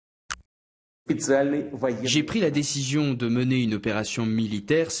J'ai pris la décision de mener une opération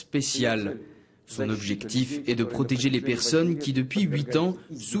militaire spéciale. Son objectif est de protéger les personnes qui, depuis 8 ans,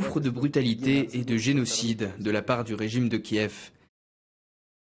 souffrent de brutalité et de génocide de la part du régime de Kiev.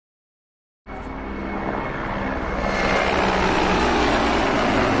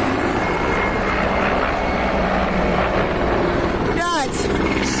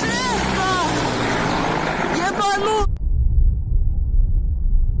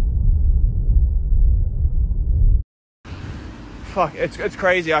 Fuck, it's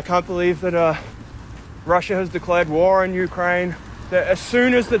crazy. I can't believe that Russia has declared war on Ukraine. That as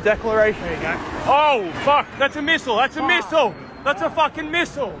soon as the declaration... Oh, fuck, that's a missile, that's a missile! That's a fucking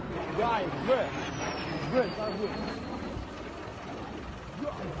missile!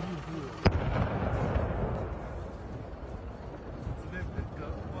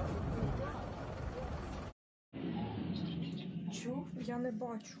 Чу? Я не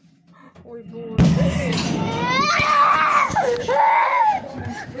бачу. Ой, Боже.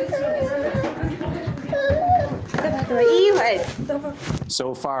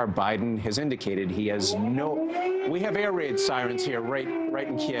 So far, Biden has indicated he has no... We have air raid sirens here right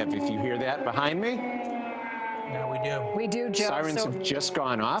in Kiev. If you hear that behind me. Yeah, we do. We do, Joe. Sirens have just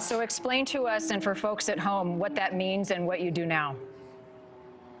gone off. So explain to us and for folks at home what that means and what you do now.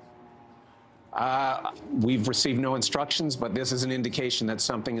 We've received no instructions, but this is an indication that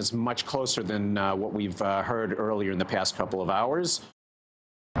something is much closer than what we've heard earlier in the past couple of hours.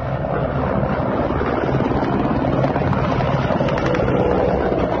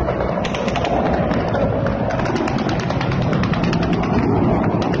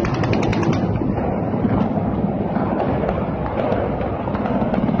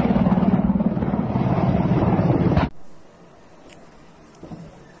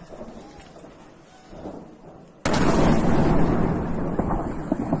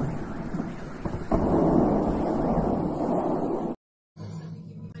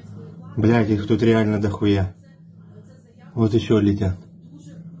 Блядь, их тут реально дохуя. Вот еще летят.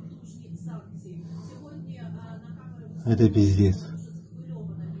 Это пиздец.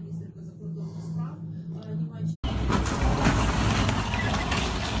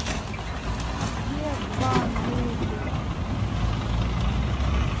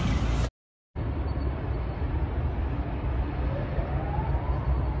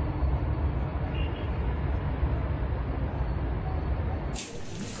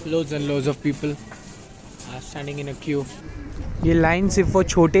 Loads and loads of people are standing in a queue. ये line सिर्फ वो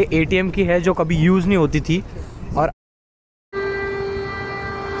छोटे ATM की है जो कभी use नहीं होती थी और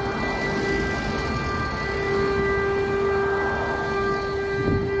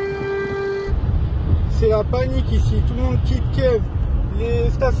C'est la panique ici, tout le monde quitte Kiev, les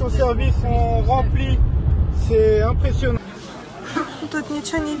stations-service sont remplies, c'est impressionnant. Тут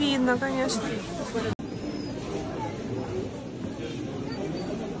ничего не видно, конечно.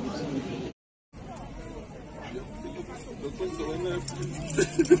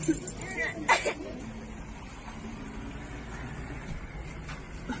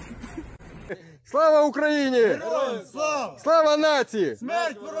 Слава Україні! Героям слава! Слава нації!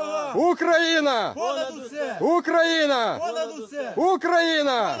 Смерть ворогам! Україна! Понад усе! Україна! Понад усе!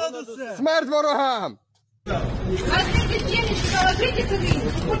 Україна! Понад усе! Смерть ворогам!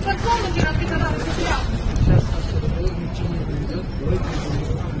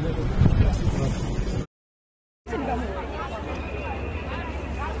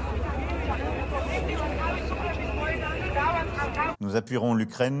 Nous appuierons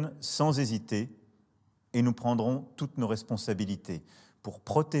l'Ukraine sans hésiter et nous prendrons toutes nos responsabilités pour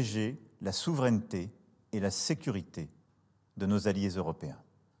protéger la souveraineté et la sécurité de nos alliés européens.